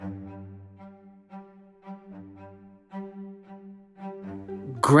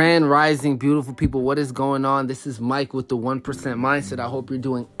Grand Rising, beautiful people. What is going on? This is Mike with the 1% Mindset. I hope you're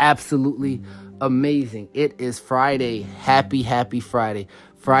doing absolutely amazing. It is Friday. Happy Friday.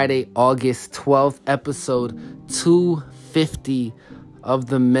 Friday, August 12th, episode 250 of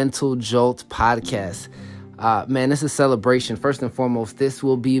the Mental Jolt podcast. Man, this is a celebration. First and foremost, this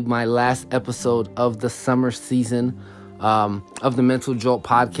will be my last episode of the summer season of the Mental Jolt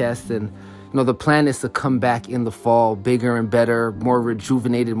podcast. And the plan is to come back in the fall, bigger and better, more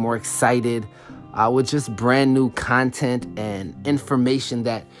rejuvenated, more excited, with just brand new content and information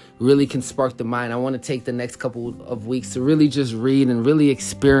that really can spark the mind. I want to take the next couple of weeks to really just read and really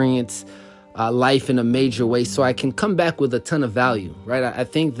experience life in a major way so I can come back with a ton of value, right? I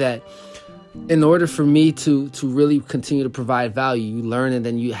think that in order for me to really continue to provide value, you learn and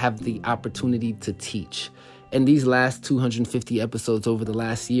then you have the opportunity to teach. And these last 250 episodes over the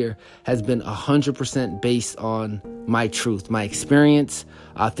last year has been 100% based on my truth, my experience,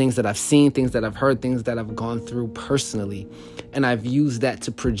 things that I've seen, things that I've heard, things that I've gone through personally. And I've used that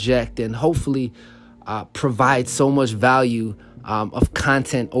to project and hopefully provide so much value of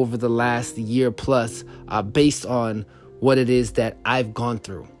content over the last year plus based on what it is that I've gone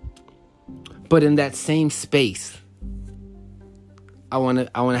through. But in that same space, I want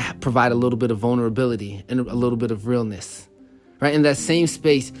to provide a little bit of vulnerability and a little bit of realness, right? In that same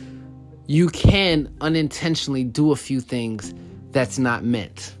space, you can unintentionally do a few things that's not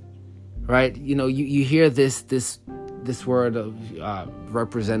meant, right? You hear this word of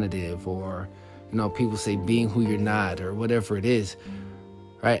representative, or people say being who you're not, or whatever it is,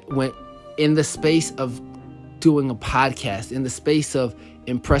 right? When in the space of doing a podcast, in the space of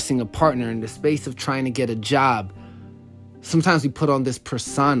impressing a partner, in the space of trying to get a job, sometimes we put on this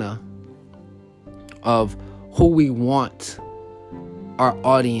persona of who we want our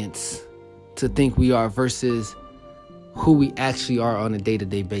audience to think we are versus who we actually are on a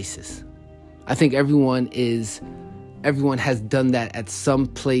day-to-day basis. I think everyone has done that at some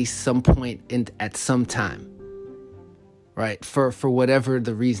place, some point, and at some time, right? For whatever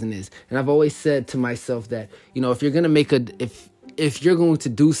the reason is. And I've always said to myself that, if you're going to if you're going to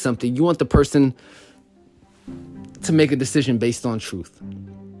do something, you want the person to make a decision based on truth.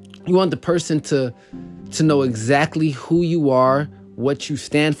 You want the person to know exactly who you are, what you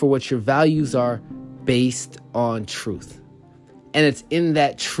stand for, what your values are based on truth. And it's in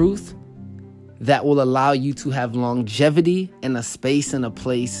that truth that will allow you to have longevity in a space and a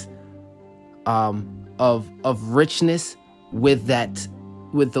place of richness with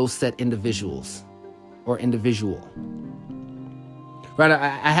those set individuals or individual. Right?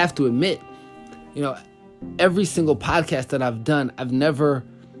 I have to admit, every single podcast that I've done, I've never,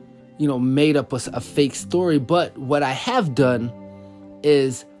 made up a fake story. But what I have done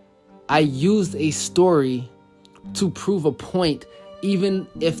is I used a story to prove a point, even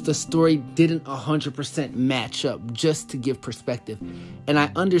if the story didn't 100% match up, just to give perspective. And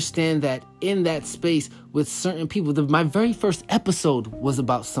I understand that in that space with certain people, my very first episode was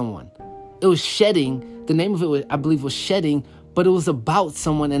about someone. It was Shedding. The name of it, I believe, was Shedding, but it was about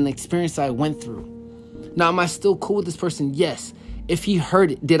someone and the experience I went through. Now, am I still cool with this person? Yes. If he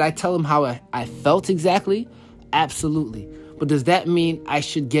heard it, did I tell him how I felt exactly? Absolutely. But does that mean I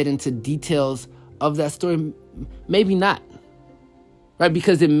should get into details of that story? Maybe not. Right?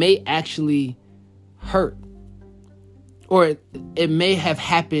 Because it may actually hurt. Or it may have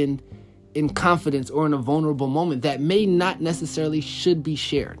happened in confidence or in a vulnerable moment that may not necessarily should be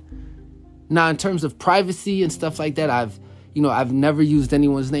shared. Now, in terms of privacy and stuff like that, I've never used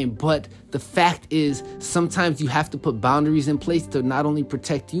anyone's name, but the fact is sometimes you have to put boundaries in place to not only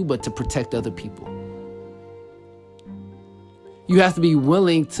protect you, but to protect other people. You have to be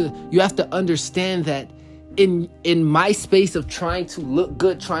you have to understand that in my space of trying to look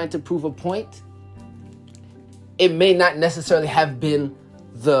good, trying to prove a point, it may not necessarily have been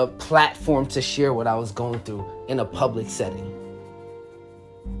the platform to share what I was going through in a public setting.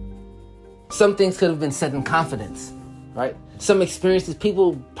 Some things could have been said in confidence. Right? Some experiences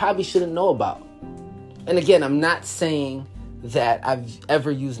people probably shouldn't know about. And again, I'm not saying that I've ever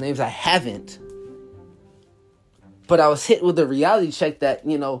used names. I haven't. But I was hit with a reality check that,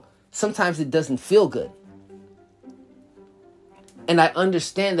 sometimes it doesn't feel good. And I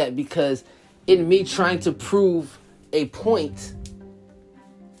understand that because in me trying to prove a point,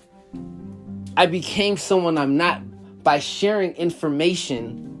 I became someone I'm not by sharing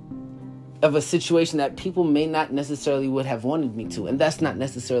information of a situation that people may not necessarily would have wanted me to. And that's not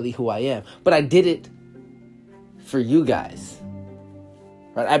necessarily who I am. But I did it for you guys.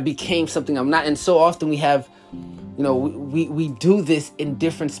 Right? I became something I'm not. And so often we have, we do this in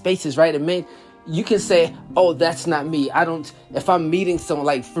different spaces, right? It may, you can say, oh, that's not me. If I'm meeting someone,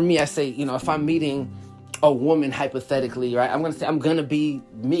 like for me, I say, if I'm meeting a woman hypothetically, right, I'm going to say I'm going to be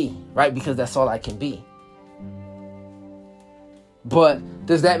me, right? Because that's all I can be. But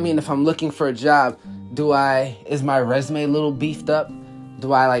does that mean if I'm looking for a job, is my resume a little beefed up?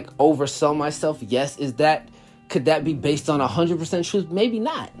 Do I like oversell myself? Yes. Could that be based on 100% truth? Maybe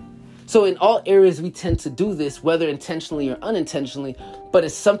not. So in all areas, we tend to do this, whether intentionally or unintentionally, but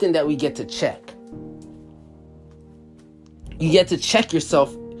it's something that we get to check. You get to check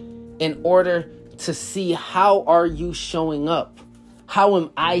yourself in order to see how are you showing up? How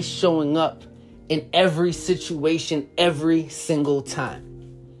am I showing up in every situation, every single time?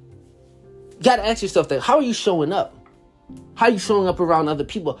 You got to ask yourself that. How are you showing up? How are you showing up around other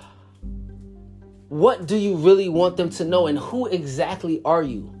people? What do you really want them to know? And who exactly are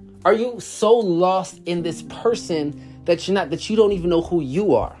you? Are you so lost in this person that you don't even know who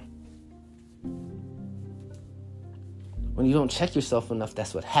you are? When you don't check yourself enough,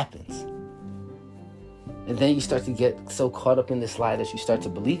 that's what happens. And then you start to get so caught up in this lie that you start to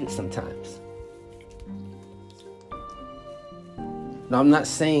believe it sometimes. Now, I'm not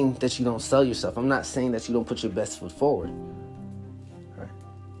saying that you don't sell yourself. I'm not saying that you don't put your best foot forward. Right?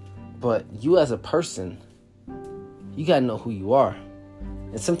 But you as a person, you got to know who you are.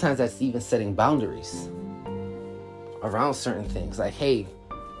 And sometimes that's even setting boundaries around certain things. Like, hey,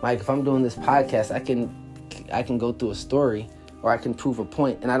 Mike, if I'm doing this podcast, I can go through a story, or I can prove a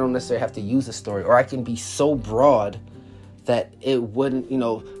point, and I don't necessarily have to use a story. Or I can be so broad that it wouldn't,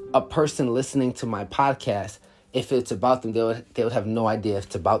 a person listening to my podcast, if it's about them, they would have no idea if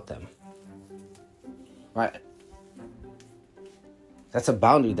it's about them. Right? That's a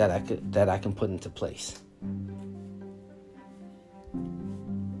boundary that I can put into place.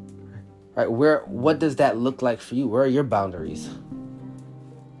 Right? What does that look like for you? Where are your boundaries?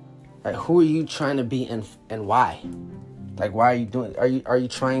 Right? Who are you trying to be and why? Like, why are you doing it? Are you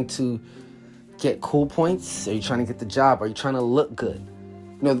trying to get cool points? Are you trying to get the job? Are you trying to look good?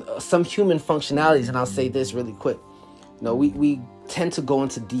 Some human functionalities, and I'll say this really quick. We tend to go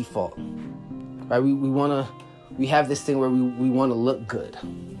into default. Right? We have this thing where we want to look good.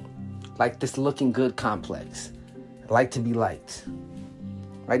 Like this looking good complex. I like to be liked.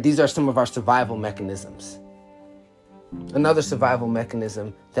 Right? These are some of our survival mechanisms. Another survival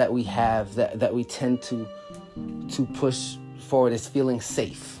mechanism that we have that we tend to push forward is feeling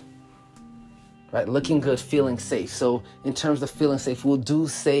safe. Right? Looking good, feeling safe. So in terms of feeling safe, we'll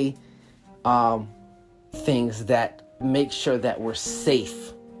say things that make sure that we're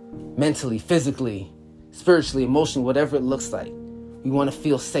safe mentally, physically, spiritually, emotionally, whatever it looks like. We want to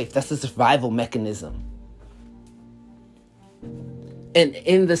feel safe. That's a survival mechanism. And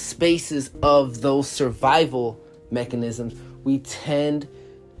in the spaces of those survival mechanisms, we tend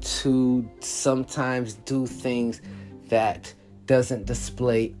to sometimes do things that doesn't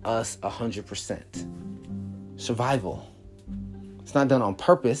display us 100%. Survival. It's not done on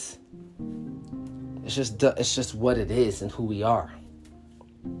purpose. It's just what it is and who we are.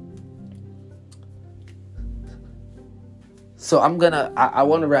 So I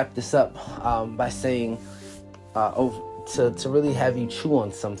want to wrap this up by saying to really have you chew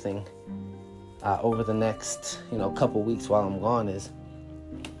on something over the next couple weeks while I'm gone is,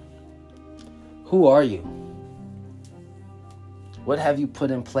 who are you? What have you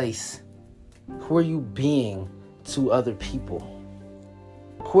put in place? Who are you being to other people?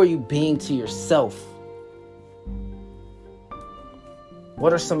 Who are you being to yourself?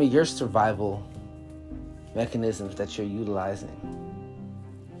 What are some of your survival mechanisms that you're utilizing?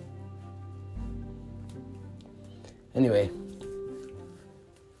 Anyway,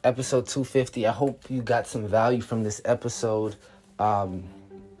 episode 250. I hope you got some value from this episode.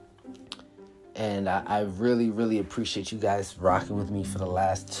 And I really, really appreciate you guys rocking with me for the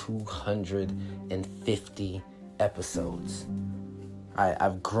last 250 episodes.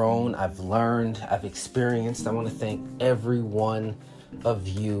 I've grown, I've learned, I've experienced. I want to thank every one of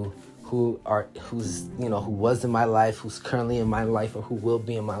you who was in my life, who's currently in my life, or who will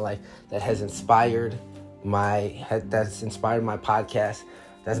be in my life, that has inspired my podcast,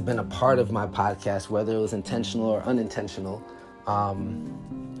 that's been a part of my podcast, whether it was intentional or unintentional.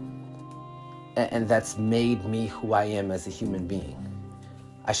 And that's made me who I am as a human being.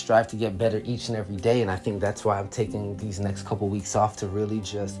 I strive to get better each and every day, and I think that's why I'm taking these next couple weeks off to really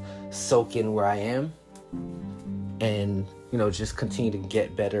just soak in where I am and, just continue to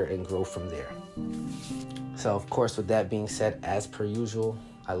get better and grow from there. So, of course, with that being said, as per usual,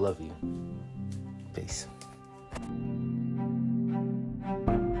 I love you. Peace.